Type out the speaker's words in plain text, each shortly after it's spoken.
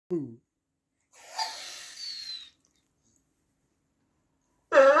Ooh.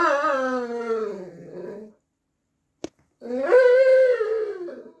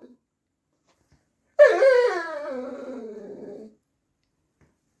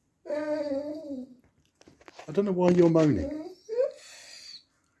 I don't know why you're moaning.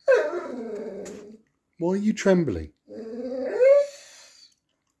 Why are you trembling?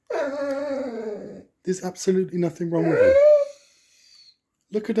 There's absolutely nothing wrong with you.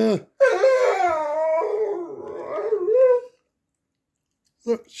 Look at her.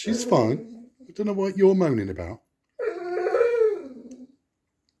 Look, she's fine. I don't know what you're moaning about.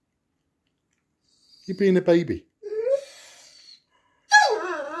 You're being a baby.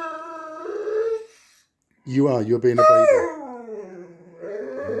 You are. You're being a baby.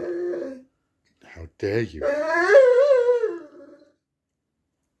 How dare you?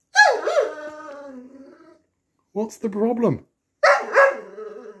 What's the problem?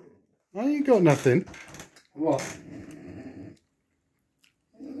 I ain't got nothing. What?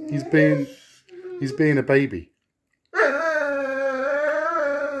 He's being a baby.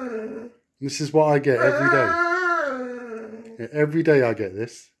 This is what I get every day. Yeah, every day I get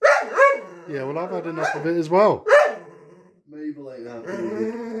this. Yeah, well, I've had enough of it as well. Mabel ain't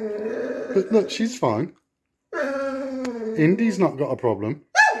happy. But look, she's fine. Indy's not got a problem.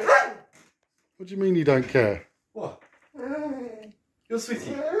 What do you mean you don't care? What? You're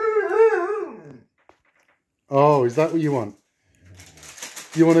sweetie. Oh, is that what you want?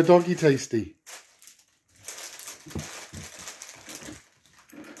 You want a doggy tasty?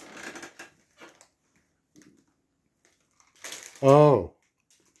 Oh.